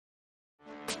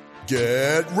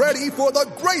Get ready for the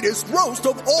greatest roast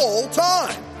of all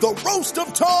time. The Roast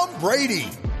of Tom Brady.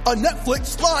 A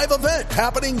Netflix live event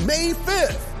happening May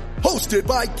 5th. Hosted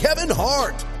by Kevin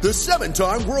Hart. The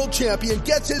 7-time world champion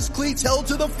gets his cleats held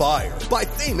to the fire by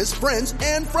famous friends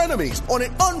and frenemies on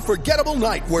an unforgettable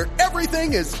night where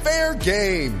everything is fair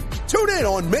game. Tune in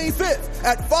on May 5th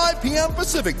at 5 p.m.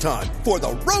 Pacific time for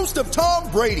the Roast of Tom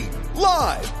Brady.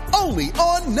 Live only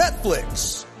on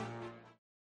Netflix.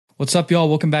 What's up, y'all?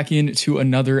 Welcome back into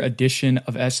another edition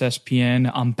of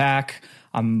SSPN. I'm back.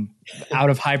 I'm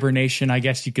out of hibernation, I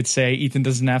guess you could say. Ethan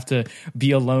doesn't have to be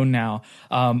alone now.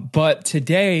 But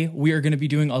today we are going to be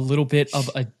doing a little bit of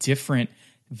a different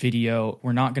video.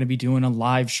 We're not going to be doing a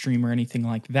live stream or anything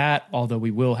like that, although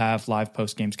we will have live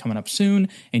post games coming up soon,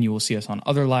 and you will see us on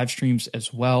other live streams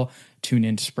as well. Tune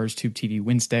in to Spurs Tube TV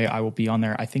Wednesday. I will be on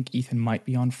there. I think Ethan might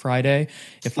be on Friday,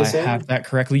 if I have that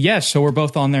correctly. Yes, so we're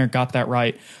both on there. Got that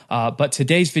right. But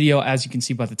today's video, as you can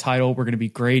see by the title, we're going to be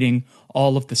grading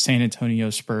all of the San Antonio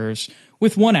Spurs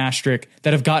with one asterisk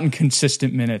that have gotten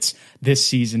consistent minutes this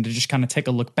season. To just kind of take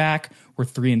a look back, we're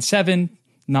 3-7.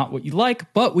 Not what you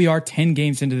like, but we are 10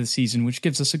 games into the season, which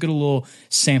gives us a good little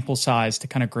sample size to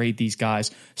kind of grade these guys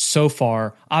so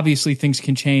far. Obviously, things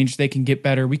can change. They can get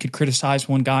better. We could criticize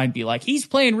one guy and be like, he's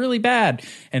playing really bad.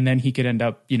 And then he could end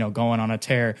up, going on a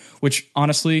tear, which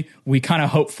honestly, we kind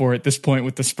of hope for at this point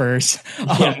with the Spurs.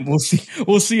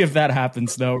 We'll see if that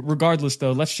happens, though. Regardless,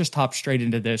 though, let's just hop straight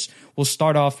into this. We'll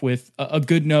start off with a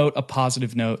good note, a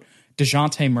positive note.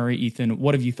 DeJounte Murray, Ethan,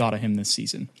 what have you thought of him this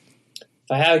season?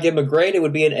 If I had to give him a grade, it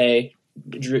would be an A.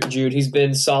 Jude, he's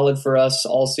been solid for us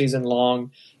all season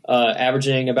long,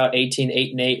 averaging about 18,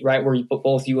 8 and 8, right where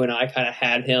both you and I kind of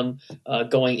had him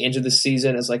going into the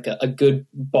season as like a good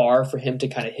bar for him to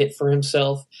kind of hit for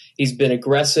himself. He's been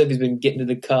aggressive. He's been getting to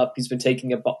the cup. He's been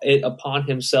taking it upon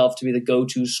himself to be the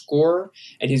go-to scorer,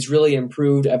 and he's really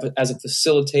improved as a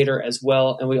facilitator as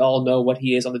well. And we all know what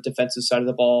he is on the defensive side of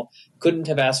the ball. Couldn't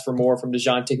have asked for more from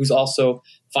DeJounte, who's also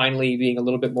finally being a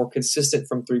little bit more consistent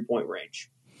from three-point range.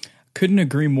 Couldn't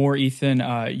agree more, Ethan.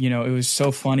 It was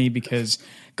so funny because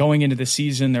going into the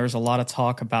season, there was a lot of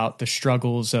talk about the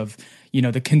struggles of,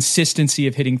 the consistency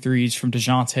of hitting threes from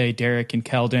DeJounte, Derek, and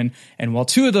Keldon. And while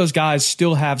two of those guys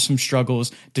still have some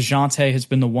struggles, DeJounte has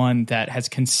been the one that has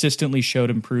consistently showed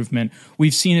improvement.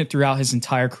 We've seen it throughout his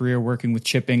entire career working with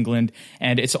Chip England,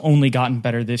 and it's only gotten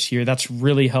better this year. That's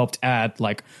really helped add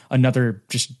like another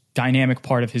just dynamic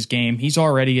part of his game. He's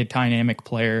already a dynamic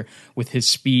player with his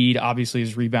speed, obviously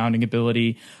his rebounding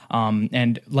ability,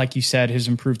 and like you said, his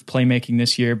improved playmaking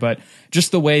this year, but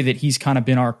just the way that he's kind of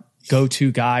been our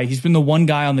go-to guy. He's been the one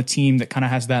guy on the team that kind of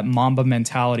has that Mamba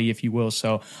mentality, if you will.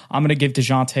 So I'm going to give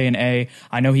DeJounte an A.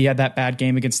 I know he had that bad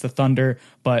game against the Thunder,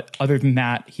 but other than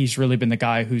that, he's really been the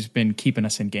guy who's been keeping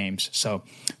us in games. So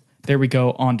there we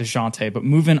go on DeJounte. But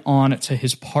moving on to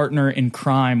his partner in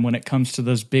crime when it comes to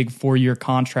those big 4-year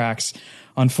contracts.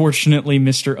 Unfortunately,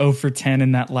 Mr. 0 for 10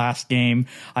 in that last game.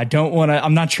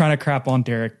 I'm not trying to crap on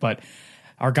Derek, but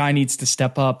our guy needs to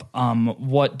step up.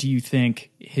 What do you think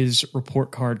his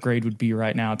report card grade would be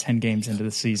right now, 10 games into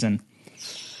the season?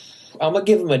 I'm going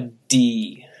to give him a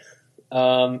D.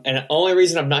 And the only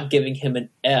reason I'm not giving him an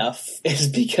F is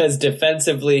because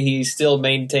defensively he still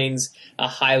maintains a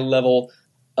high level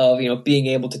of being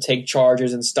able to take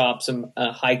charges and stop some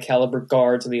high caliber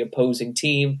guards on the opposing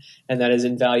team, and that is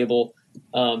invaluable,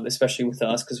 especially with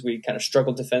us because we kind of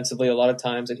struggle defensively a lot of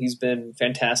times, and he's been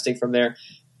fantastic from there.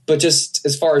 But just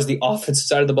as far as the offensive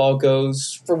side of the ball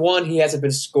goes, for one, he hasn't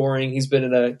been scoring. He's been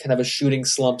in a kind of a shooting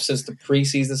slump since the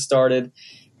preseason started.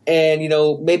 And,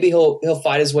 maybe he'll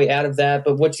fight his way out of that.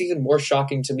 But what's even more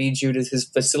shocking to me, Jude, is his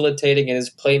facilitating and his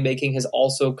playmaking has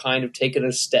also kind of taken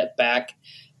a step back.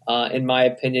 In my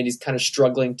opinion, he's kind of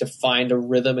struggling to find a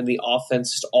rhythm in the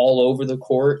offense all over the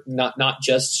court, not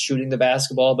just shooting the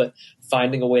basketball, but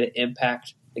finding a way to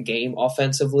impact the game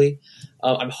offensively.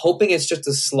 I'm hoping it's just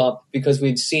a slump because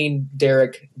we've seen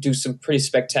Derek do some pretty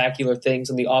spectacular things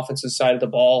on the offensive side of the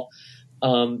ball.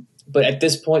 But at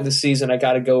this point in the season, I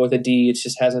got to go with a D. It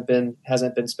just hasn't been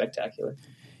spectacular.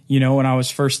 When I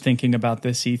was first thinking about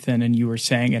this, Ethan, and you were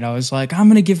saying it, I was like, I'm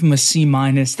going to give him a C-.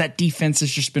 That defense has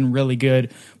just been really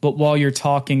good. But while you're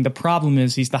talking, the problem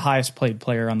is he's the highest paid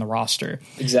player on the roster.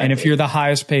 Exactly. And if you're the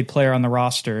highest paid player on the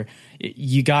roster,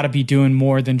 you got to be doing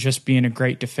more than just being a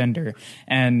great defender.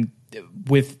 And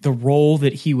with the role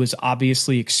that he was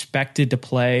obviously expected to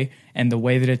play and the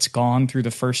way that it's gone through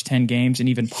the first 10 games, and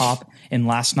even Pop in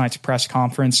last night's press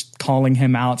conference calling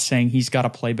him out saying he's got to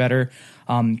play better,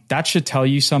 That should tell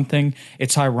you something.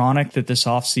 It's ironic that this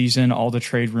offseason, all the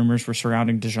trade rumors were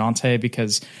surrounding DeJounte,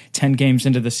 because 10 games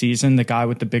into the season, the guy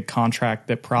with the big contract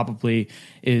that probably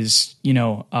is,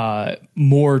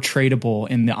 more tradable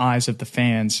in the eyes of the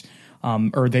fans,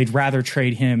 or they'd rather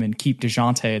trade him and keep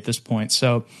DeJounte at this point.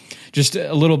 So just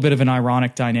a little bit of an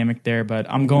ironic dynamic there, but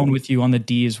I'm going with you on the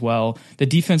D as well. The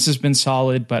defense has been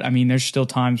solid, but I mean, there's still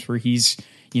times where he's,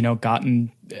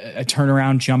 gotten a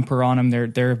turnaround jumper on him.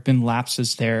 There have been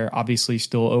lapses there, obviously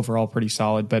still overall pretty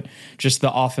solid, but just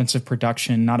the offensive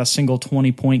production, not a single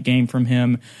 20-point game from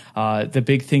him. The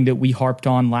big thing that we harped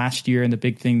on last year, and the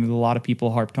big thing that a lot of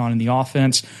people harped on in the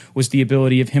offense, was the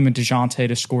ability of him and DeJounte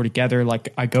to score together.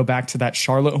 Like, I go back to that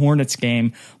Charlotte Hornets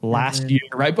game last year,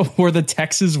 right before the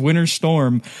Texas winter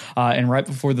storm, and right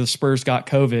before the Spurs got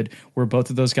COVID, where both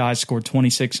of those guys scored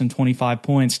 26 and 25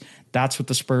 points. That's what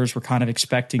the Spurs were kind of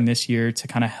expecting this year to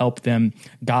kind of help them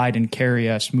guide and carry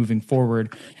us moving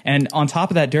forward. And on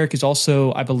top of that, Derek is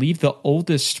also, I believe, the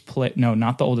oldest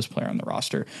not the oldest player on the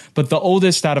roster, but the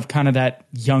oldest out of kind of that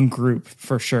young group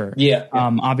for sure. Yeah.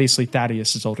 Obviously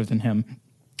Thaddeus is older than him.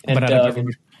 And but Doug.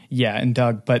 And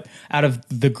Doug. But out of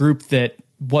the group that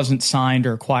wasn't signed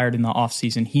or acquired in the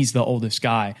offseason, he's the oldest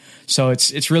guy. So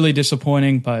it's really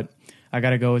disappointing, but I got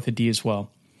to go with a D as well.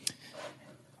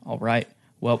 All right.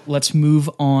 Well, let's move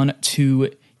on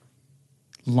to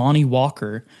Lonnie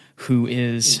Walker, who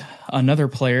is another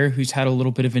player who's had a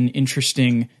little bit of an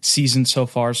interesting season so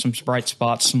far, some bright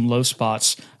spots, some low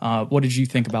spots. What did you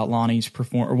think about Lonnie's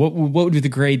performance? Or what would be the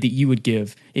grade that you would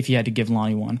give if you had to give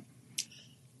Lonnie one?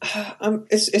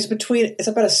 It's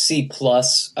about a C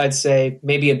plus, I'd say,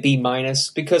 maybe a B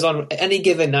minus, because on any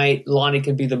given night, Lonnie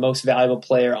can be the most valuable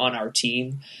player on our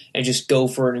team and just go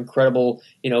for an incredible,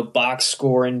 box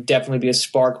score, and definitely be a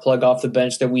spark plug off the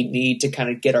bench that we need to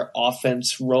kind of get our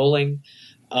offense rolling.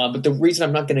 But the reason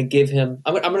I'm not going to give him,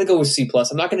 I'm going to go with C plus.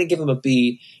 I'm not going to give him a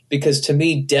B, because to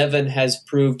me, Devin has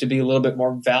proved to be a little bit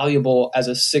more valuable as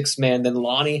a sixth man than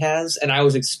Lonnie has, and I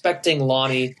was expecting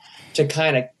Lonnie to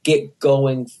kind of get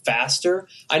going faster.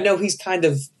 I know he's kind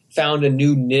of found a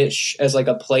new niche as like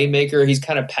a playmaker. He's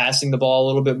kind of passing the ball a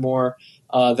little bit more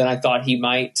than I thought he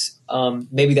might.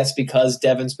 Maybe that's because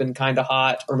Devin's been kind of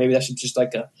hot, or maybe that's just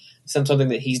like something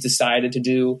that he's decided to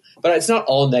do. But it's not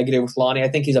all negative with Lonnie. I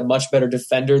think he's a much better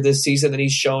defender this season than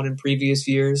he's shown in previous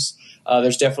years.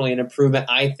 There's definitely an improvement,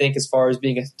 I think, as far as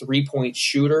being a three-point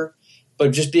shooter.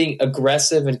 But just being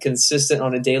aggressive and consistent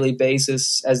on a daily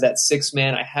basis as that sixth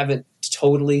man, I haven't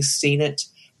totally seen it.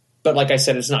 But like I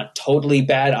said, it's not totally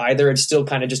bad either. It's still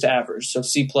kind of just average. So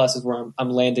C plus is where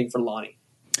I'm landing for Lonnie.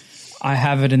 I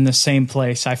have it in the same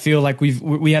place. I feel like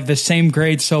we have the same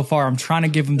grade so far. I'm trying to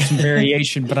give them some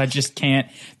variation, but I just can't,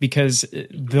 because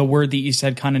the word that you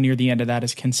said kind of near the end of that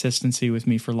is consistency with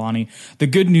me for Lonnie. The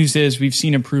good news is we've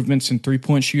seen improvements in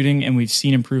three-point shooting, and we've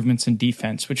seen improvements in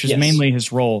defense, which is mainly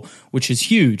his role, which is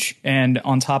huge. And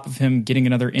on top of him getting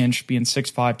another inch, being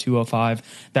 6'5", 205,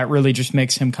 that really just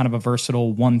makes him kind of a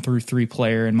versatile 1-3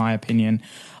 player, in my opinion.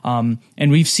 And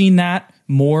we've seen that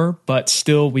more, but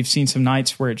still we've seen some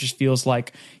nights where it just feels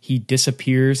like he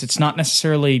disappears. It's not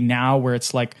necessarily now where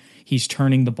it's like he's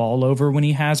turning the ball over when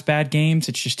he has bad games.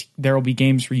 It's just there will be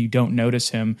games where you don't notice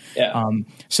him. Yeah.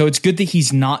 So it's good that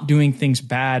he's not doing things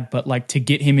bad, but like to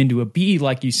get him into a B,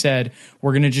 like you said,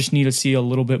 we're going to just need to see a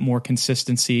little bit more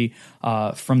consistency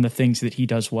from the things that he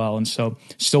does well. And so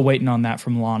still waiting on that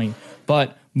from Lonnie.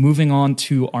 But moving on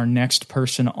to our next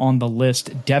person on the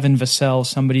list, Devin Vassell,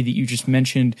 somebody that you just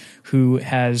mentioned who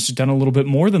has done a little bit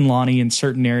more than Lonnie in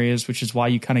certain areas, which is why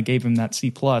you kind of gave him that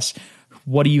C+.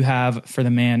 What do you have for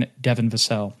the man, Devin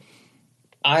Vassell?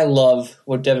 I love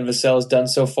what Devin Vassell has done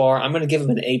so far. I'm going to give him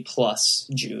an A+,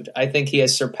 Jude. I think he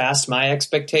has surpassed my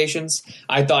expectations.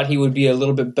 I thought he would be a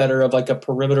little bit better of like a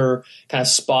perimeter kind of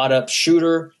spot-up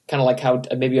shooter, kind of like how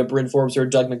maybe a Bryn Forbes or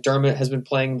Doug McDermott has been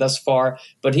playing thus far.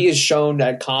 But he has shown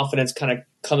that confidence kind of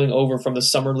coming over from the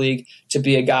summer league to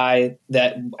be a guy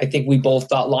that I think we both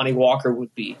thought Lonnie Walker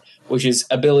would be, which is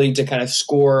ability to kind of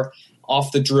score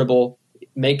off the dribble,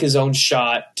 make his own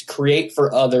shot, to create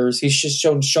for others. He's just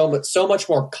shown so much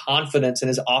more confidence in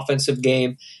his offensive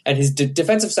game, and his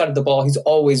defensive side of the ball, he's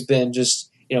always been just,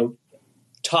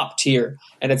 top tier,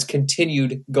 and it's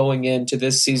continued going into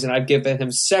this season. I've given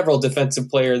him several Defensive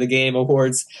Player of the Game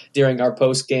awards during our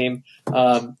post game.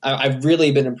 I've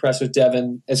really been impressed with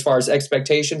Devin. As far as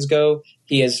expectations go,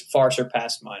 he has far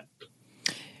surpassed mine.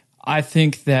 I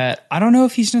think that I don't know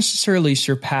if he's necessarily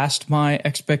surpassed my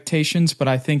expectations, but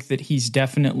I think that he's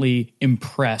definitely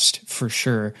impressed for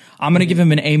sure. I'm going to give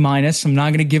him an A-. I'm not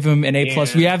going to give him an A+.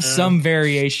 We have some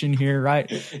variation here,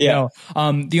 right? Yeah.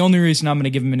 No, the only reason I'm going to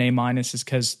give him an A- is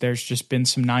because there's just been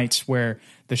some nights where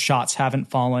the shots haven't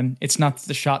fallen. It's not that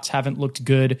the shots haven't looked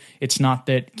good. It's not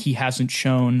that he hasn't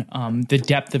shown the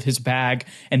depth of his bag,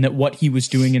 and that what he was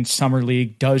doing in Summer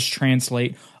League does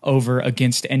translate over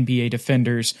against NBA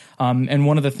defenders. And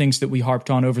one of the things that we harped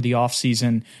on over the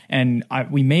offseason, and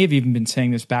we may have even been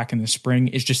saying this back in the spring,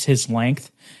 is just his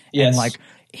length. Yes. And like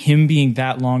him being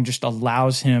that long just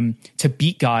allows him to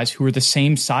beat guys who are the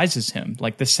same size as him,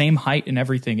 like the same height and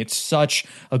everything. It's such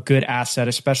a good asset,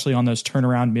 especially on those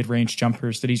turnaround mid-range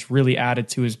jumpers, that he's really added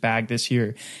to his bag this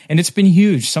year. And it's been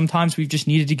huge. Sometimes we've just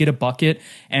needed to get a bucket,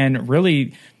 and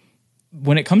really,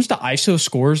 when it comes to ISO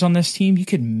scores on this team, you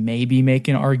could maybe make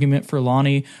an argument for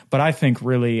Lonnie, but I think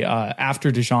really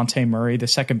after DeJounte Murray, the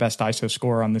second best ISO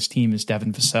scorer on this team is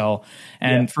Devin Vassell.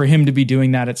 And for him to be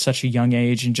doing that at such a young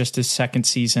age in just his second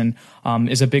season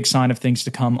is a big sign of things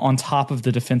to come, on top of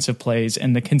the defensive plays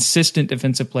and the consistent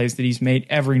defensive plays that he's made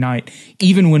every night,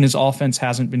 even when his offense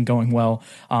hasn't been going well.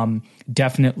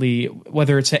 Definitely,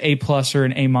 whether it's an A+ or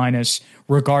an A-,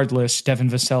 regardless, Devin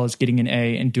Vassell is getting an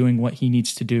A and doing what he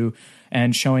needs to do,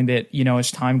 and showing that, you know,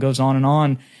 as time goes on and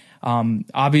on,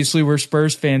 obviously we're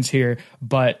Spurs fans here,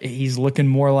 but he's looking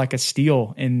more like a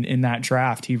steal in that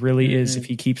draft. He really is. If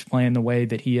he keeps playing the way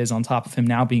that he is, on top of him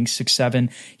now being 6'7",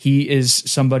 he is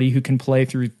somebody who can play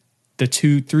through the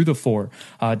 2 through the 4,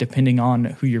 depending on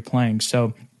who you're playing.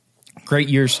 So great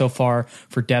year so far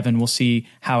for Devin. We'll see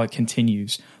how it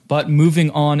continues. But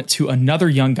moving on to another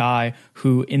young guy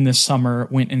who in the summer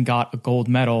went and got a gold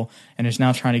medal and is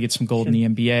now trying to get some gold in the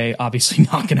NBA. Obviously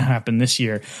not going to happen this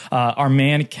year. Our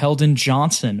man, Keldon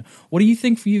Johnson. What do you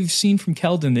think you've seen from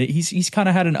Keldon? He's kind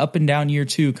of had an up and down year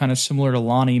too, kind of similar to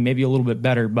Lonnie, maybe a little bit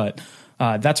better, but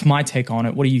that's my take on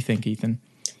it. What do you think, Ethan?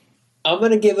 I'm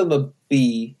going to give him a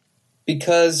B,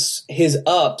 because his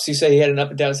ups, you say he had an up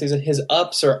and down season, his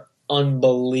ups are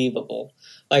unbelievable.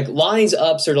 Like Lonnie's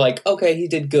ups are like, okay, he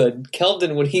did good.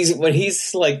 Keldon, when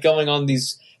he's like going on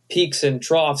these peaks and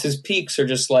troughs, his peaks are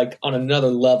just like on another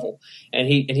level. And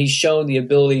he's shown the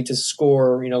ability to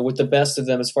score, you know, with the best of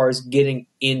them as far as getting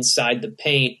inside the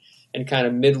paint and kind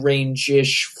of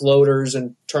mid-range-ish floaters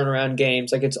and turnaround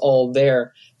games. Like, it's all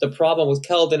there. The problem with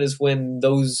Keldon is when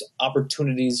those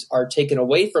opportunities are taken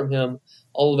away from him,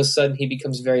 all of a sudden he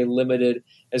becomes very limited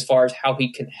as far as how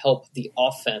he can help the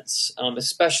offense,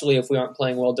 especially if we aren't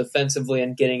playing well defensively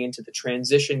and getting into the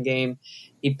transition game.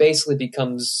 He basically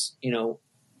becomes, you know,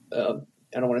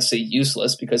 I don't want to say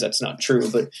useless because that's not true,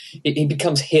 but he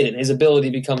becomes hidden. His ability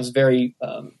becomes very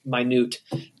minute.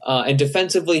 And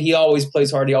defensively, he always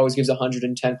plays hard. He always gives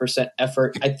 110%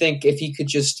 effort. I think if he could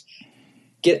just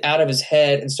get out of his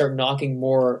head and start knocking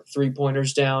more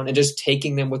three-pointers down and just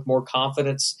taking them with more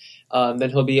confidence, then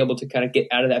he'll be able to kind of get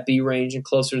out of that B range and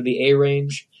closer to the A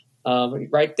range.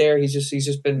 Right there, he's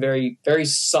just been very, very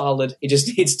solid. He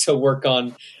just needs to work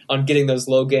on getting those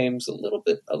low games a little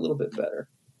bit better.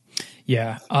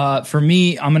 Yeah. For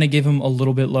me, I'm going to give him a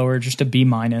little bit lower, just a B-,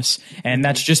 and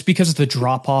that's just because of the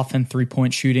drop off in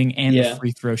 3-point shooting and the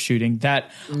free throw shooting.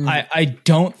 That I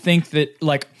don't think that,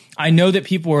 like, I know that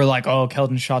people are like, oh,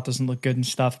 Keldon's shot doesn't look good and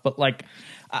stuff, but like,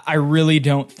 I really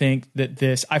don't think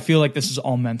that I feel like this is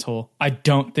all mental. I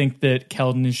don't think that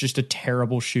Keldon is just a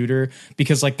terrible shooter,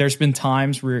 because like there's been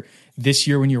times where this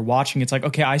year when you're watching, it's like,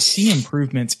 okay, I see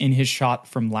improvements in his shot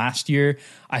from last year.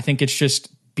 I think it's just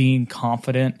being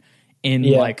confident in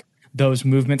like those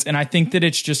movements. And I think that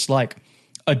it's just like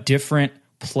a different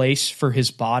place for his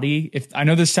body. If I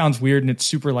know this sounds weird and it's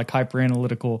super like hyper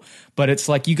analytical, but it's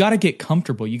like you got to get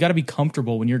comfortable. You got to be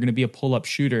comfortable when you're going to be a pull-up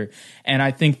shooter. And I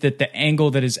think that the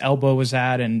angle that his elbow was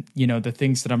at, and you know, the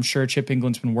things that I'm sure Chip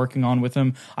England's been working on with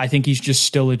him, I think he's just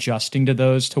still adjusting to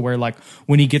those, to where like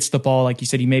when he gets the ball, like you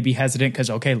said, he may be hesitant because,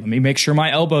 okay, let me make sure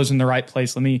my elbow's in the right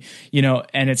place. Let me, you know,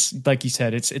 and it's like you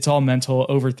said, it's all mental,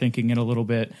 overthinking it a little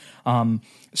bit.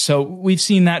 So we've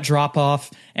seen that drop off,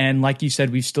 and like you said,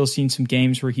 we've still seen some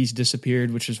games where he's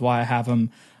disappeared, which is why I have him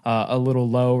a little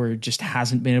low, or just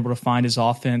hasn't been able to find his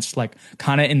offense, like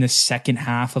kind of in the second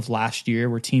half of last year,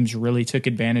 where teams really took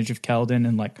advantage of Keldon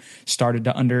and like started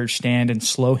to understand and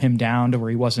slow him down to where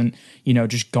he wasn't, you know,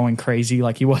 just going crazy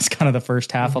like he was kind of the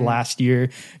first half of last year,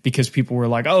 because people were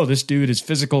like, oh, this dude is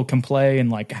physical, can play, and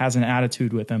like has an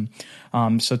attitude with him.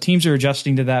 So teams are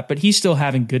adjusting to that, but he's still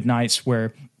having good nights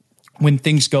where when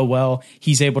things go well,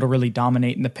 he's able to really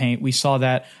dominate in the paint. We saw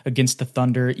that against the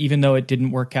Thunder, even though it didn't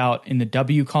work out in the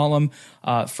W column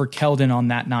for Keldon on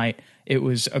that night. it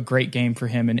was a great game for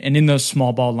him. And in those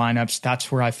small ball lineups,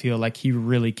 that's where I feel like he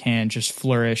really can just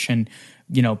flourish and,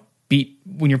 beat,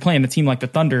 when you're playing a team like the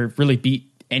Thunder, really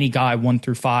beat any guy 1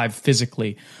 through 5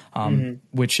 physically,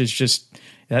 which is just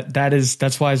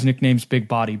that's why his nickname's Big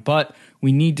Body. But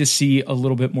we need to see a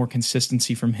little bit more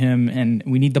consistency from him, and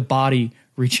we need the body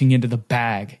reaching into the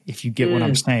bag, if you get what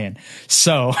I'm saying.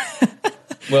 So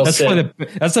well that's said.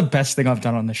 That's the best thing I've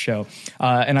done on the show.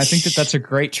 And I think that's a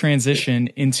great transition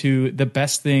into the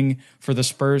best thing for the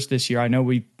Spurs this year. I know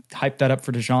we hyped that up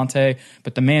for DeJounte,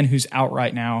 but the man who's out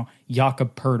right now,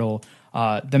 Jakob Poeltl,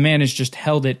 the man has just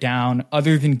held it down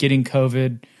other than getting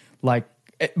COVID.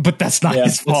 But that's not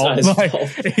his fault.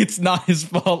 It's not his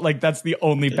fault. Like, that's the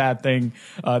only bad thing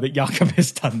that Jakob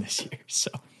has done this year.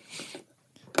 So,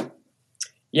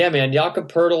 yeah, man,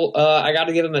 Jakob Poeltl, I got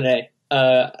to give him an A.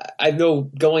 I know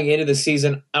going into the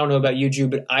season, I don't know about you, Drew,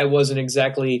 but I wasn't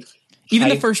exactly even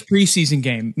the first preseason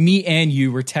game. Me and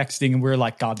you were texting, and we were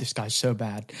like, "God, this guy's so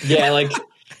bad." Yeah,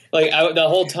 the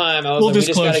whole time I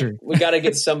was we got to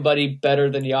get somebody better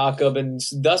than Jakob, and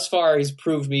thus far he's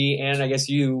proved me and I guess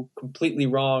you completely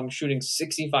wrong, shooting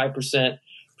 65%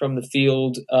 from the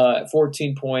field,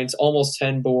 14 points, almost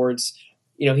 10 boards.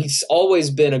 He's always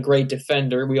been a great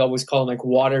defender. We always call him like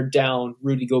watered down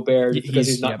Rudy Gobert because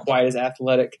he's not quite as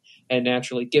athletic and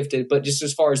naturally gifted. But just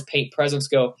as far as paint presence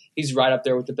go, he's right up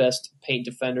there with the best paint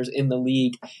defenders in the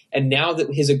league. And now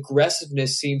that his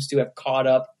aggressiveness seems to have caught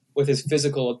up with his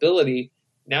physical ability,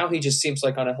 now he just seems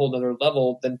like on a whole nother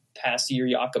level than past year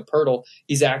Jakob Poeltl.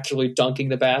 He's actually dunking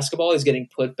the basketball. He's getting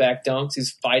put back dunks.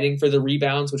 He's fighting for the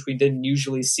rebounds, which we didn't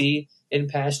usually see in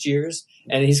past years.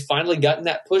 And he's finally gotten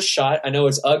that push shot. I know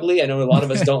it's ugly. I know a lot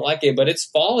of us don't like it, but it's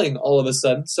falling all of a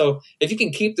sudden. So if you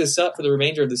can keep this up for the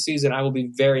remainder of the season, I will be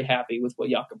very happy with what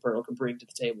Jakob Poeltl can bring to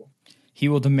the table. He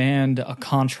will demand a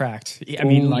contract. I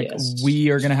mean, we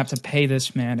are going to have to pay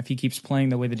this man if he keeps playing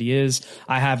the way that he is.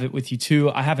 I have it with you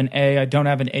too. I have an A. I don't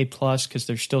have an A+ because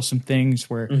there's still some things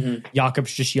where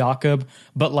Jakob's just Jakob.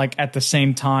 But at the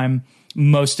same time,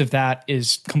 most of that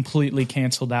is completely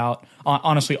canceled out.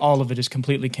 Honestly, all of it is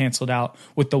completely canceled out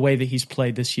with the way that he's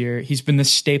played this year. He's been the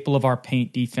staple of our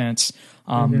paint defense.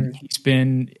 He's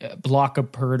been block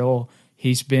of Poeltl.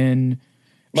 He's been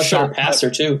much better passer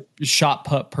too. Shot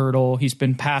put Poeltl. He's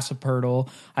been pass a Poeltl.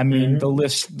 I mean, the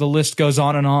list goes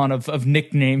on and on of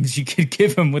nicknames you could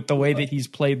give him with the way that he's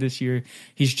played this year.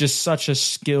 He's just such a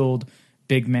skilled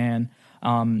big man.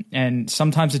 And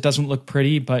sometimes it doesn't look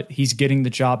pretty, but he's getting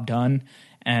the job done.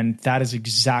 And that is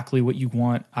exactly what you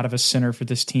want out of a center for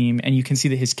this team. And you can see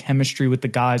that his chemistry with the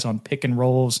guys on pick and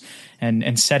rolls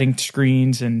and setting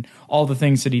screens and all the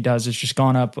things that he does has just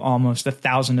gone up almost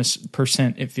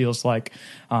 1,000%. It feels like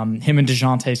him and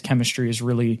DeJounte's chemistry is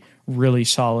really, really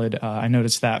solid. I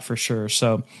noticed that for sure.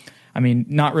 So, I mean,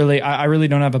 not really. I really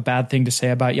don't have a bad thing to say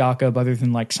about Jakob other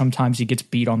than sometimes he gets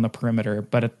beat on the perimeter,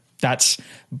 but that's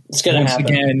once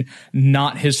again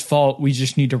not his fault. We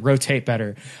just need to rotate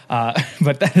better.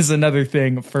 But that is another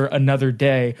thing for another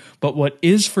day. But what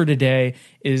is for today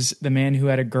is the man who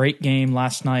had a great game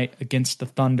last night against the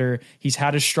Thunder. He's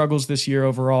had his struggles this year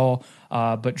overall,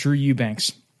 but Drew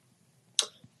Eubanks.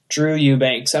 Drew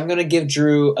Eubanks. I'm going to give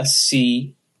Drew a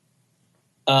C.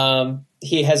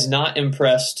 He has not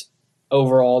impressed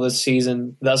overall this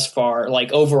season thus far,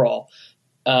 overall.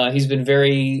 He's been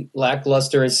very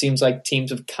lackluster. It seems like teams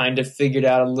have kind of figured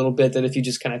out a little bit that if you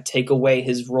just kind of take away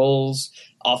his roles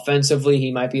offensively,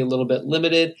 he might be a little bit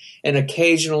limited. And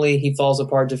occasionally he falls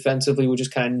apart defensively, which is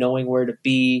kind of knowing where to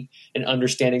be and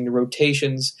understanding the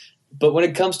rotations. But when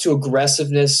it comes to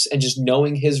aggressiveness and just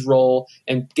knowing his role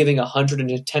and giving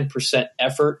 110%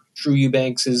 effort, Drew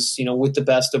Eubanks is, with the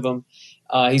best of them.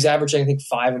 He's averaging, I think,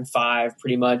 5 and 5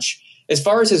 pretty much. As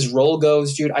far as his role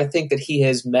goes, Jude, I think that he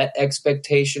has met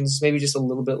expectations, maybe just a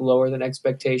little bit lower than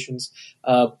expectations.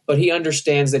 But he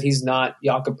understands that he's not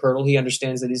Jakob Poeltl. He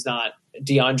understands that he's not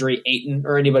DeAndre Ayton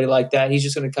or anybody like that. He's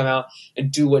just going to come out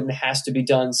and do what has to be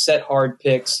done, set hard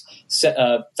picks,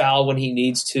 foul when he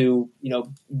needs to,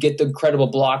 get the incredible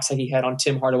blocks like he had on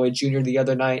Tim Hardaway Jr. the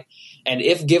other night. And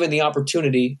if given the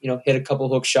opportunity, hit a couple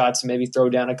hook shots and maybe throw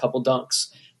down a couple dunks.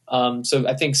 So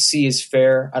I think C is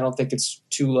fair. I don't think it's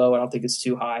too low. I don't think it's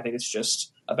too high. I think it's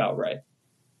just about right.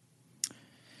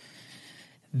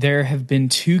 There have been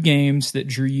 2 games that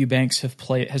Drew Eubanks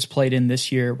has played in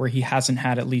this year where he hasn't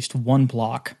had at least one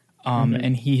block.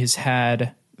 And he has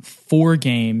had 3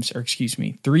 games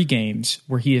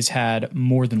where he has had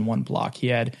more than one block. He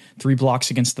had 3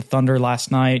 blocks against the Thunder last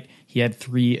night. He had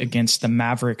 3 against the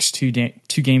Mavericks two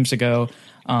games ago.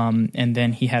 And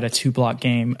then he had a 2-block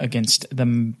game against the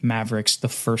Mavericks the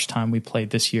first time we played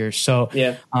this year. So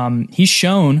he's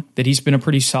shown that he's been a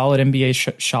pretty solid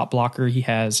NBA shot blocker. He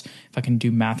has, if I can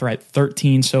do math right,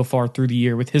 13 so far through the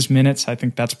year with his minutes. I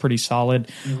think that's pretty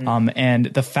solid. And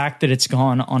the fact that it's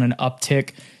gone on an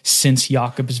uptick since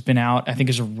Jakob has been out, I think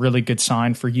is a really good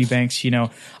sign for Eubanks. You know,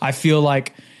 I feel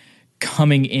like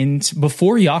coming in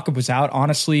before Jakob was out,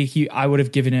 honestly, I would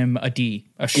have given him a D,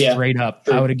 straight up.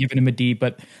 True. I would have given him a D,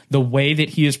 but the way that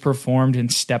he has performed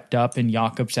and stepped up in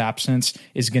Jakob's absence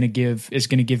is going to give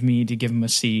him a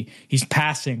C. He's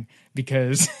passing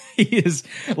because he is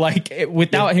like,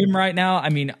 without him right now. I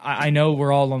mean, I know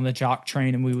we're all on the Jock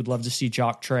train and we would love to see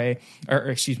Jock play,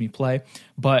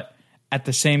 but at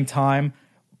the same time,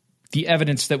 the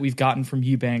evidence that we've gotten from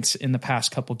Eubanks in the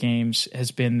past couple games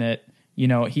has been that, you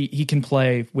know, he can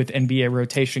play with NBA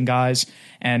rotation guys.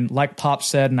 And like Pop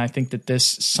said, and I think that this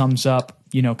sums up,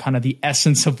 you know, kind of the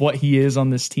essence of what he is on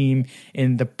this team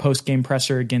in the post-game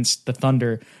presser against the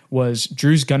Thunder, was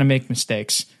Drew's going to make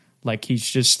mistakes. Like, he's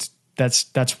just,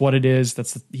 that's what it is.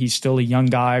 He's still a young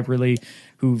guy, really,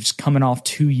 who's coming off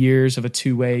 2 years of a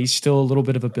two-way. He's still a little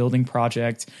bit of a building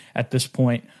project at this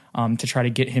point, to try to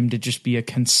get him to just be a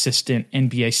consistent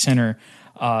NBA center.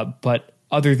 But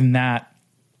other than that,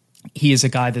 he is a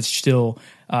guy that's still,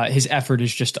 his effort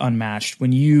is just unmatched.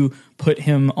 When you put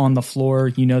him on the floor,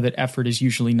 you know that effort is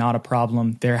usually not a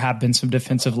problem. There have been some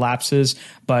defensive lapses,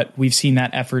 but we've seen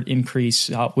that effort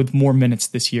increase with more minutes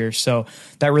this year. So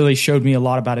that really showed me a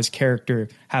lot about his character,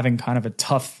 having kind of a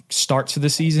tough start to the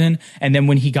season. And then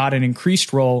when he got an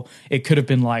increased role, it could have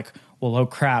been like, well, oh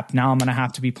crap, now I'm going to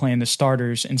have to be playing the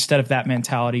starters instead of that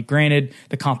mentality. Granted,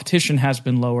 the competition has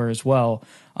been lower as well.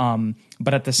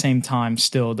 But at the same time,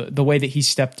 still, the way that he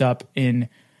stepped up in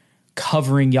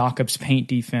covering Jakob's paint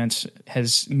defense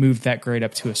has moved that grade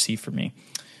up to a C for me.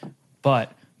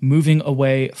 But moving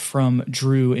away from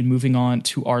Drew and moving on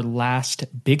to our last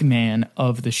big man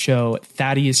of the show,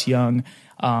 Thaddeus Young.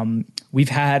 We've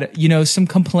had, you know, some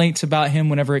complaints about him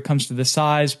whenever it comes to the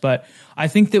size, but I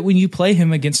think that when you play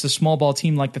him against a small ball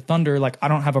team like the Thunder, like, I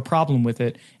don't have a problem with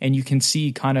it. And you can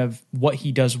see kind of what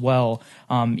he does well.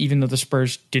 Even though the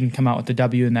Spurs didn't come out with the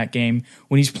W in that game,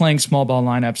 when he's playing small ball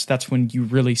lineups, that's when you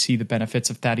really see the benefits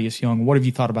of Thaddeus Young. What have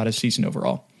you thought about his season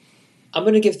overall? I'm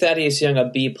going to give Thaddeus Young a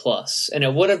B+, and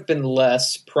it would have been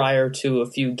less prior to a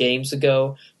few games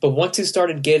ago. But once he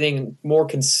started getting more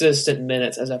consistent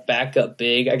minutes as a backup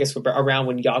big, I guess around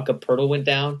when Jakob Poeltl went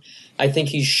down, I think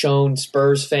he's shown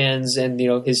Spurs fans and, you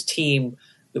know, his team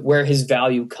where his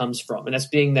value comes from, and that's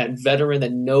being that veteran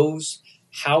that knows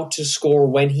how to score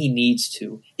when he needs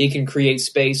to. He can create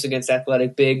space against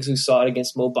athletic bigs. We saw it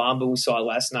against Mo Bamba. We saw it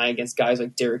last night against guys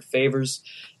like Derek Favors.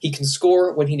 He can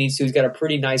score when he needs to. He's got a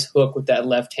pretty nice hook with that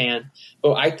left hand.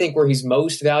 But I think where he's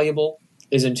most valuable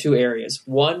is in 2 areas.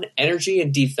 One, energy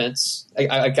and defense.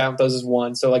 I count those as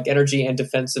one. So like energy and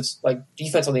defensive, like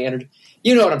defense on the energy.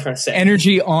 You know what I'm trying to say.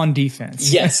 Energy on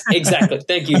defense. Yes, exactly.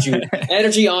 Thank you, Jude.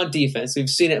 Energy on defense. We've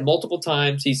seen it multiple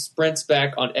times. He sprints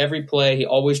back on every play. He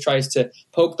always tries to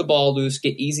poke the ball loose,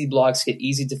 get easy blocks, get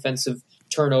easy defensive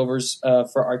turnovers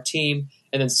for our team.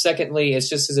 And then secondly, it's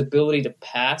just his ability to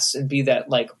pass and be that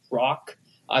like rock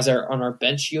on our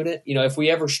bench unit. You know, if we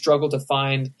ever struggle to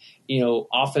find, you know,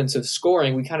 offensive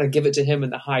scoring, we kind of give it to him in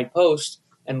the high post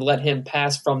and let him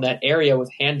pass from that area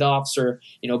with handoffs or,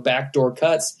 you know, backdoor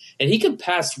cuts. And he can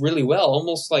pass really well,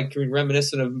 almost like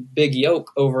reminiscent of Big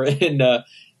Yoke over in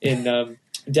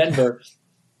Denver.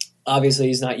 Obviously,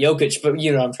 he's not Jokic, but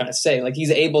you know what I'm trying to say. Like,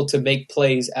 he's able to make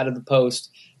plays out of the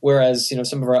post, whereas, you know,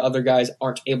 some of our other guys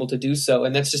aren't able to do so.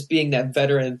 And that's just being that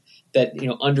veteran that, you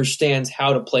know, understands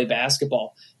how to play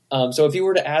basketball. So if you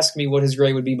were to ask me what his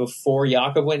grade would be before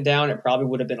Jakob went down, it probably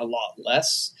would have been a lot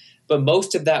less. But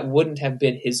most of that wouldn't have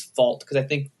been his fault, because I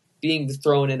think being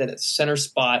thrown in at a center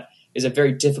spot is a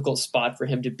very difficult spot for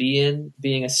him to be in.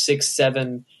 Being a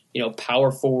 6'7", you know,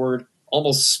 power forward,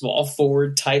 almost small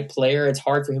forward type player, it's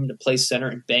hard for him to play center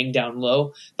and bang down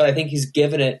low. But I think he's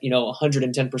given it, you know,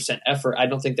 110% effort. I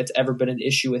don't think that's ever been an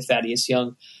issue with Thaddeus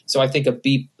Young. So I think a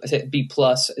B+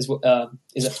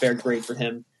 is a fair grade for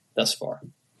him thus far.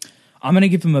 I'm going to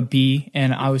give him a B,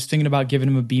 and I was thinking about giving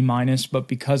him a B-, but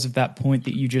because of that point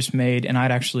that you just made, and I'd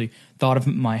actually thought of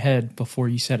it in my head before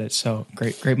you said it. So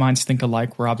great minds think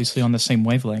alike. We're obviously on the same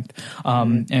wavelength,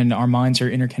 and our minds are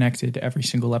interconnected every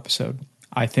single episode,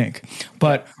 I think.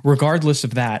 But regardless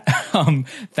of that,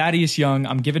 Thaddeus Young,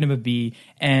 I'm giving him a B,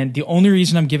 and the only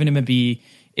reason I'm giving him a B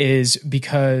is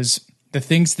because the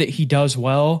things that he does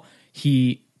well,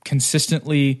 he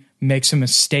consistently makes a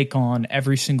mistake on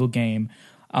every single game.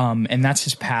 and that's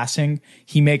his passing.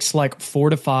 He makes like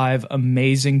 4 to 5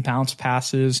 amazing bounce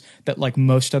passes that like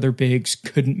most other bigs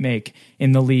couldn't make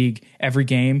in the league every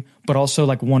game, but also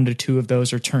like 1 to 2 of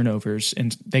those are turnovers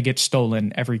and they get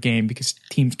stolen every game because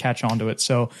teams catch onto it.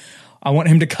 So I want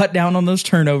him to cut down on those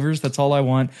turnovers. That's all I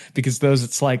want, because those,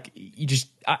 it's like,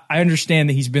 I understand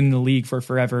that he's been in the league for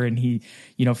forever and he,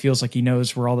 feels like he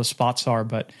knows where all the spots are,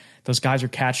 but those guys are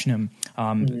catching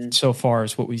him so far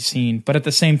is what we've seen. But at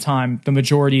the same time, the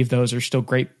majority of those are still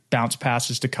great bounce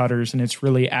passes to cutters, and it's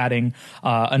really adding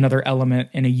another element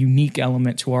and a unique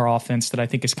element to our offense that I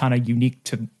think is kind of unique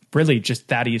to really just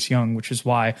Thaddeus Young, which is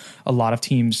why a lot of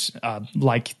teams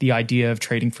like the idea of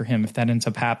trading for him if that ends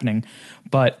up happening.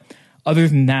 But other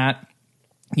than that,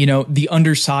 the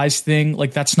undersized thing,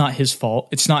 like that's not his fault.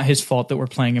 It's not his fault that we're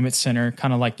playing him at center,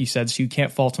 kind of like you said. So you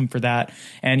can't fault him for that.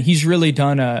 And he's really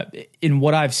done in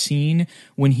what I've seen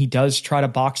when he does try to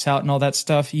box out and all that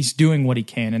stuff, he's doing what he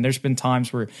can. And there's been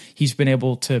times where he's been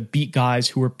able to beat guys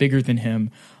who are bigger than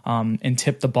him and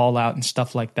tip the ball out and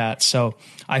stuff like that. So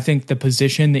I think the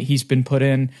position that he's been put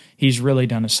in, he's really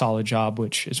done a solid job,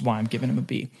 which is why I'm giving him a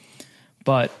B.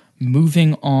 But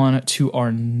moving on to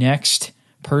our next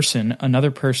person, another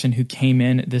person who came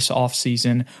in this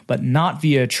offseason, but not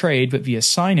via trade, but via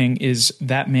signing, is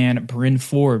that man, Bryn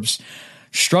Forbes.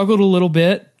 Struggled a little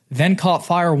bit, then caught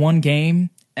fire one game,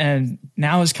 and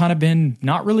now has kind of been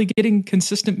not really getting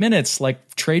consistent minutes.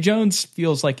 Like Trey Jones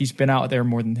feels like he's been out there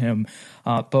more than him.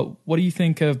 But what do you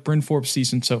think of Bryn Forbes'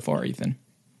 season so far, Ethan?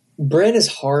 Bryn is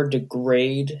hard to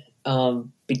grade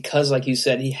because, like you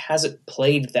said, he hasn't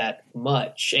played that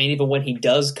much. And even when he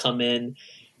does come in,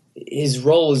 his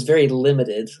role is very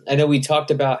limited. I know we talked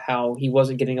about how he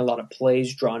wasn't getting a lot of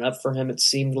plays drawn up for him, it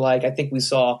seemed like. I think we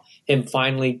saw him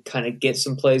finally kind of get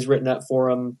some plays written up for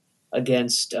him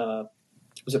against,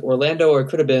 was it Orlando, or it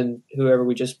could have been whoever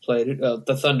we just played,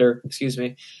 the Thunder, excuse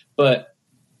me. But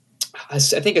I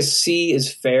think a C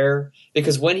is fair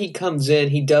because when he comes in,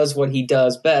 he does what he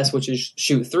does best, which is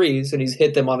shoot threes, and he's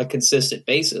hit them on a consistent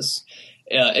basis.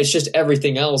 It's just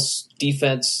everything else,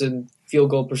 defense and field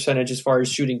goal percentage as far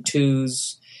as shooting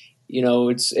twos,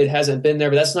 it hasn't been there,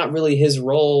 but that's not really his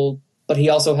role. But he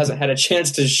also hasn't had a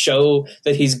chance to show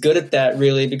that he's good at that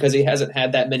really because he hasn't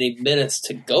had that many minutes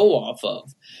to go off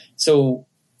of. So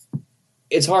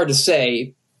it's hard to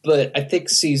say, but I think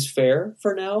C's fair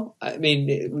for now. I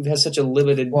mean, we've had such a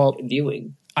limited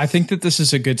viewing. I think that this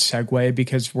is a good segue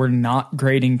because we're not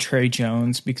grading Trey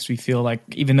Jones because we feel like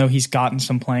even though he's gotten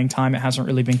some playing time, it hasn't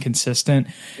really been consistent.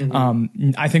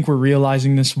 I think we're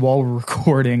realizing this while we're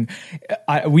recording.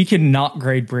 We can not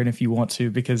grade Bryn if you want to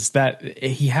because that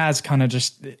he has kind of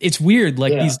just – it's weird.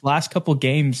 Like these last couple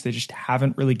games, they just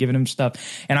haven't really given him stuff.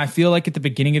 And I feel like at the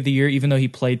beginning of the year, even though he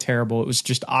played terrible, it was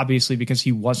just obviously because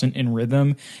he wasn't in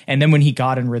rhythm. And then when he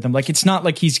got in rhythm, like it's not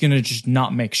like he's going to just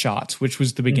not make shots, which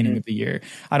was the beginning of the year.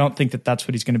 I don't think that that's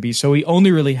what he's going to be. So we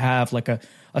only really have like a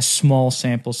small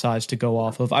sample size to go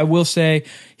off of. I will say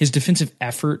his defensive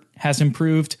effort has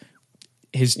improved.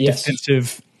 His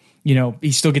defensive,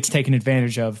 he still gets taken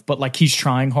advantage of, but like he's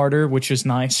trying harder, which is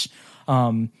nice.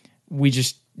 We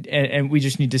just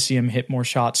need to see him hit more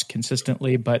shots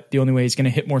consistently. But the only way he's going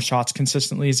to hit more shots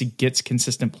consistently is he gets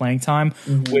consistent playing time,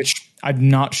 which I'm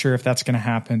not sure if that's going to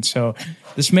happen. So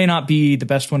this may not be the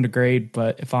best one to grade,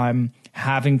 but if I'm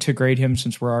having to grade him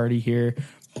since we're already here,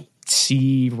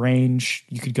 C range,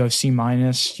 you could go C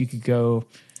minus, you could go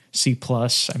C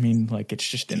plus. I mean, like it's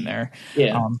just in there.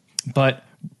 Yeah. But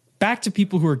back to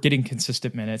people who are getting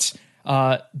consistent minutes.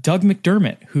 Doug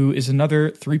McDermott, who is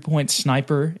another 3-point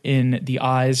sniper in the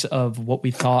eyes of what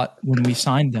we thought when we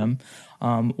signed them.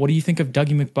 What do you think of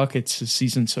Dougie McBuckets'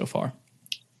 season so far?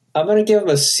 I'm going to give him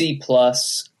a C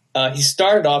plus. He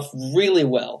started off really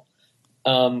well.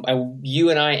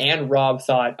 You and I and Rob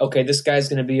thought, okay, this guy's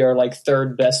going to be our like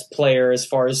third best player as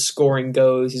far as scoring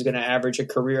goes. He's going to average a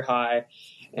career high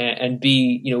and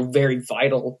be, very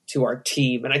vital to our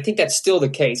team. And I think that's still the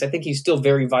case. I think he's still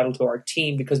very vital to our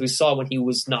team because we saw when he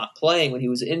was not playing, when he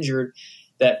was injured,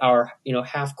 that our,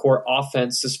 half-court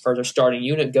offense as far as our starting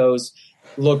unit goes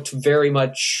looked very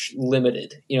much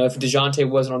limited. If DeJounte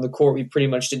wasn't on the court, we pretty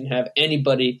much didn't have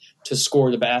anybody to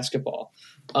score the basketball.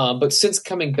 But since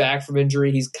coming back from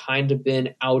injury, he's kind of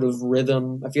been out of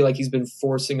rhythm. I feel like he's been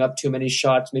forcing up too many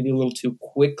shots, maybe a little too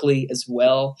quickly as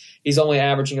well. He's only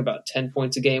averaging about 10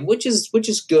 points a game, which is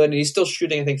good. And he's still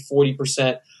shooting, I think,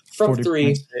 40% from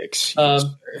 3.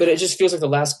 But it just feels like the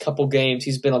last couple games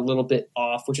he's been a little bit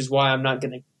off, which is why I'm not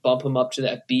going to bump him up to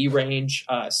that B range,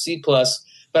 C plus.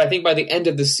 But I think by the end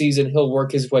of the season, he'll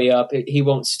work his way up. He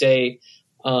won't stay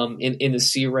in the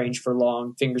C range for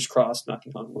long. Fingers crossed,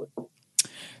 knocking on wood.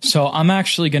 So I'm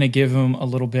actually going to give him a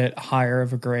little bit higher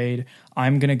of a grade.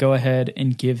 I'm going to go ahead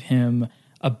and give him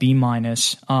a B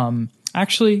minus.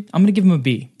 Actually, I'm going to give him a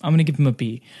B. I'm going to give him a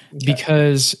B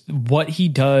because what he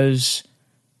does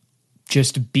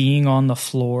just being on the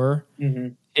floor,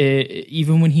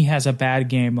 even when he has a bad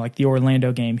game, like the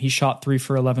Orlando game, he shot 3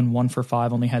 for 11, 1 for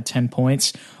 5, only had 10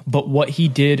 points. But what he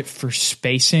did for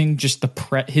spacing, just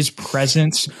his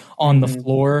presence on the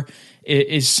floor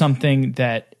is something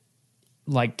that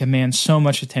like demands so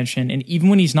much attention. And even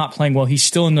when he's not playing well, he's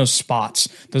still in those spots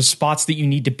that you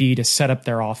need to be to set up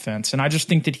their offense. And I just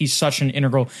think that he's such an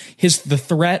integral, the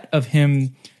threat of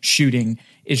him shooting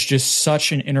is just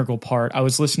such an integral part. I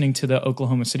was listening to the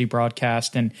Oklahoma City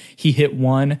broadcast and he hit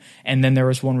one, and then there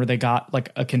was one where they got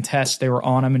like a contest. They were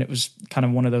on him, and it was kind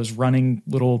of one of those running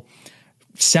little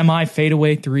semi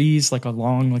fadeaway threes, like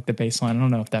along like the baseline. I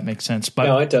don't know if that makes sense, but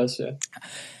no, it does. Yeah.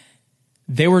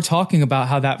 They were talking about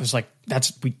how that was like,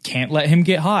 we can't let him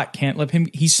get hot.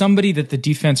 He's somebody that the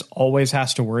defense always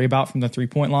has to worry about from the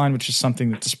 3-point line, which is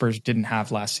something that the Spurs didn't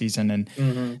have last season. And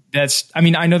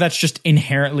I know that's just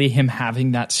inherently him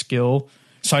having that skill.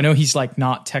 So I know he's like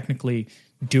not technically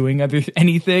doing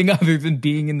anything other than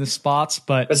being in the spots,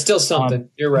 but still something.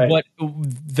 You're right. What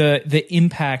the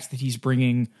impact that he's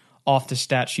bringing off the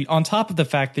stat sheet, on top of the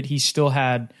fact that he still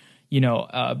had,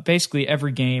 basically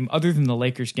every game other than the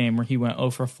Lakers game where he went 0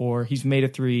 for 4. He's made a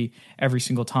 3 every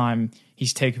single time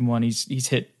he's taken one. He's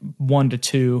hit 1 to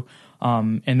 2.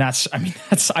 And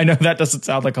I know that doesn't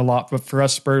sound like a lot, but for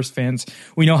us Spurs fans,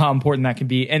 we know how important that can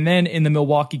be. And then in the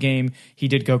Milwaukee game, he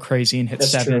did go crazy and hit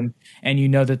 7. True.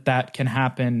 And that can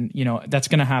happen. That's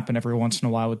going to happen every once in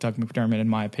a while with Doug McDermott, in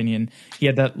my opinion. He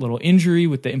had that little injury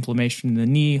with the inflammation in the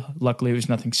knee. Luckily, it was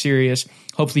nothing serious.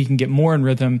 Hopefully he can get more in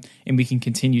rhythm and we can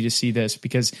continue to see this,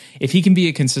 because if he can be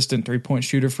a consistent 3-point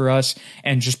shooter for us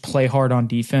and just play hard on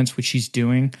defense, which he's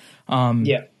doing,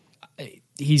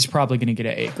 he's probably going to get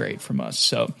an A grade from us.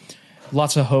 So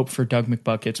lots of hope for Doug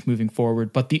McBuckets moving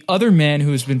forward. But the other man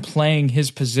who has been playing his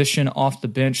position off the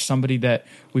bench, somebody that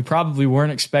we probably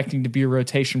weren't expecting to be a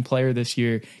rotation player this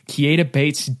year, Keita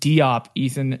Bates-Diop.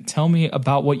 Ethan, tell me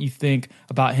about what you think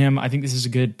about him. I think this is a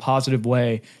good positive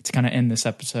way to kind of end this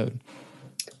episode.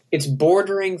 It's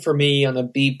bordering for me on a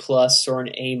B+ or an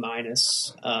A-.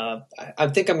 I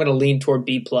think I'm going to lean toward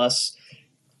B+.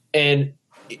 And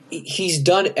he's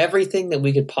done everything that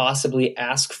we could possibly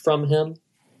ask from him,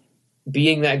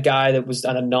 being that guy that was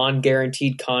on a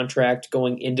non-guaranteed contract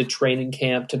going into training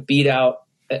camp to beat out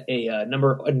a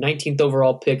 19th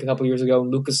overall pick a couple years ago,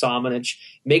 Luka Samanic,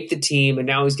 make the team, and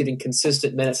now he's getting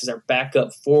consistent minutes as our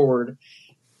backup forward.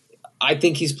 I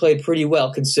think he's played pretty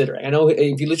well considering. I know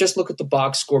if you just look at the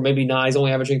box score, maybe not. He's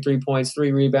only averaging 3 points,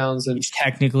 3 rebounds. And he's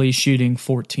technically shooting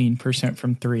 14%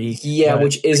 from 3. Yeah,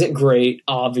 which isn't great.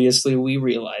 Obviously, we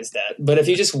realize that. But if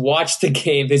you just watch the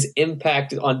game, his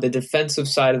impact on the defensive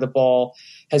side of the ball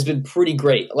has been pretty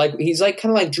great. Like he's kind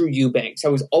of like Drew Eubanks. I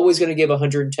was always going to give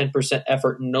 110%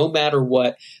 effort no matter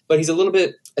what. But he's a little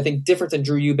bit, I think, different than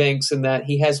Drew Eubanks in that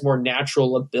he has more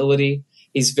natural ability.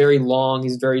 He's very long.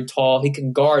 He's very tall. He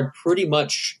can guard pretty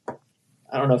much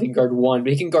 – I don't know if he can guard 1,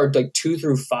 but he can guard like 2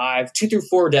 through 5. 2 through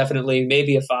 4 definitely,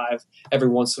 maybe a 5 every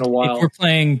once in a while. If we're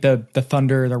playing the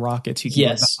Thunder, the Rockets, he can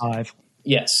guard the 5.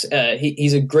 Yes.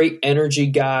 He's a great energy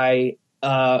guy.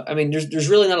 There's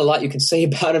really not a lot you can say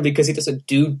about him because he doesn't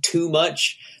do too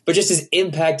much, but just his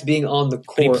impact being on the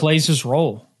court. But he plays his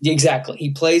role. Exactly.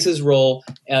 He plays his role.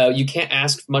 You can't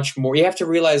ask much more. You have to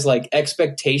realize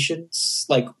expectations,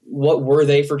 what were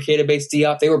they for Keita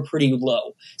Bates-Diop? They were pretty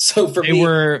low. So they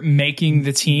were making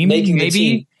the team,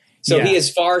 maybe. So he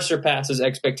has far surpassed his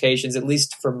expectations, at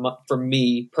least for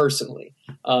me personally.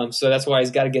 So that's why he's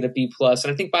got to get a B+. And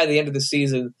I think by the end of the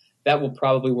season, that will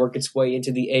probably work its way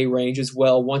into the A range as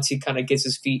well once he kind of gets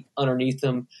his feet underneath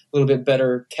him, a little bit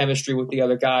better chemistry with the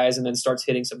other guys, and then starts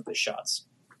hitting some of his shots.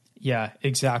 Yeah,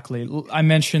 exactly. I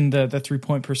mentioned the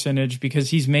 3-point percentage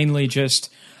because he's mainly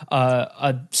just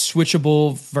a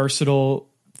switchable, versatile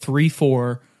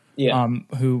 3-4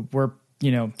 who we're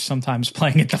sometimes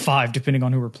playing at the 5 depending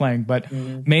on who we're playing, but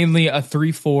mainly a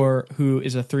 3-4 who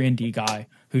is a 3-and-D guy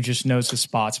who just knows his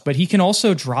spots. But he can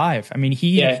also drive. I mean,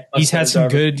 he's had some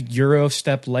good Euro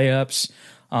step layups.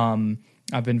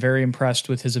 I've been very impressed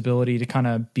with his ability to kind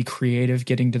of be creative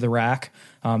getting to the rack.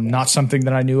 Not something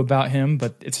that I knew about him,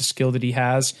 but it's a skill that he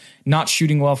has. Not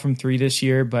shooting well from 3 this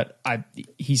year, but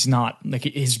he's not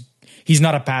he's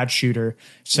not a bad shooter.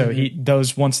 So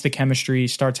once the chemistry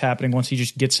starts happening, once he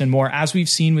just gets in more, as we've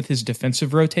seen with his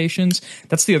defensive rotations,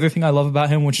 that's the other thing I love about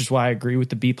him, which is why I agree with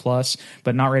the B+,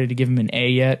 but not ready to give him an A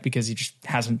yet because he just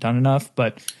hasn't done enough.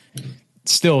 But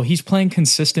still, he's playing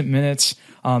consistent minutes.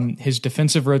 His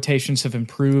defensive rotations have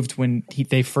improved. When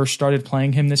they first started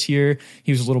playing him this year,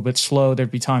 he was a little bit slow.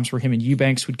 There'd be times where him and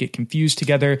Eubanks would get confused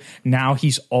together. Now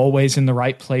he's always in the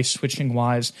right place switching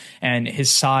wise, and his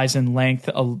size and length,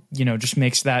 just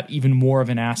makes that even more of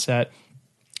an asset.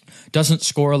 Doesn't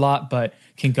score a lot, but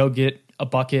can go get a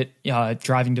bucket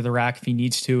driving to the rack if he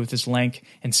needs to with his length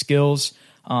and skills.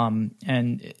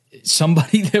 And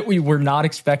somebody that we were not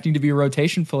expecting to be a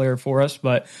rotation player for us,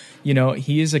 but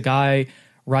he is a guy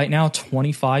right now,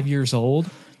 25 years old.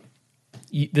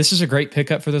 This is a great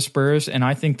pickup for the Spurs, and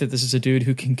I think that this is a dude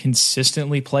who can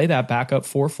consistently play that backup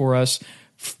for us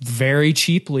very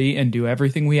cheaply and do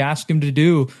everything we ask him to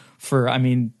do for,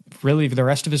 really for the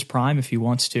rest of his prime if he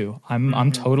wants to.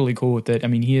 I'm totally cool with it.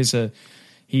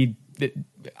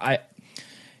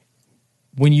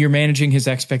 When you're managing his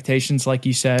expectations, like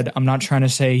you said, I'm not trying to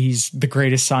say he's the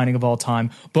greatest signing of all time,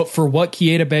 but for what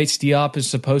Keita Bates-Diop is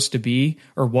supposed to be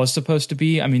or was supposed to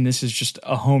be, this is just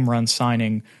a home run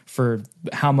signing for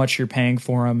how much you're paying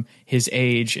for him, his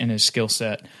age, and his skill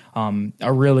set.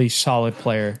 A really solid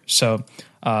player. So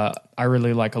I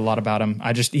really like a lot about him.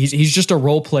 He's just a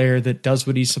role player that does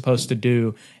what he's supposed to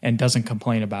do and doesn't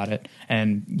complain about it.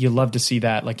 And you love to see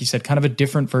that. Like you said, kind of a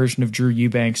different version of Drew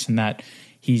Eubanks in that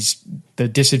he's the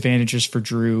disadvantages for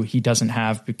Drew he doesn't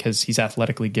have because he's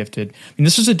athletically gifted.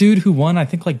 This is a dude who won, I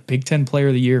think, Big Ten Player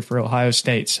of the Year for Ohio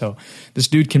State. So this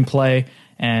dude can play,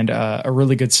 and a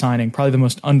really good signing, probably the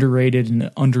most underrated and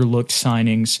underlooked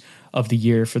signings of the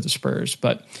year for the Spurs.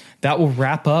 But that will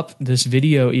wrap up this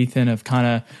video, Ethan, of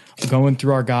kind of going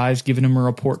through our guys, giving them a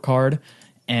report card,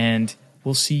 and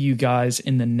we'll see you guys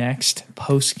in the next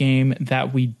post game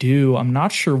that we do. I'm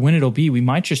not sure when it'll be. We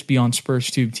might just be on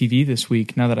SpursTube TV this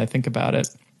week, now that I think about it.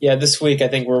 Yeah, this week I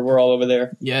think we're all over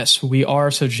there. Yes, we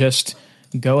are. So just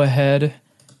go ahead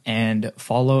and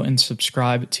follow and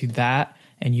subscribe to that,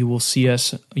 and you will see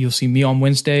us. You'll see me on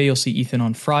Wednesday. You'll see Ethan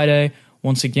on Friday.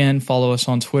 Once again, follow us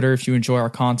on Twitter if you enjoy our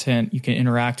content. You can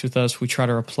interact with us. We try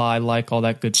to reply, like, all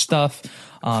that good stuff.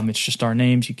 It's just our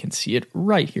names. You can see it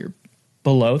right here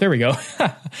below. There we go.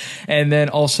 And then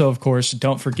also, of course,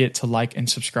 don't forget to like and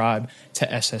subscribe to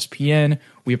SSPN.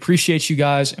 We appreciate you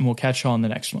guys, and we'll catch you on the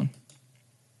next one.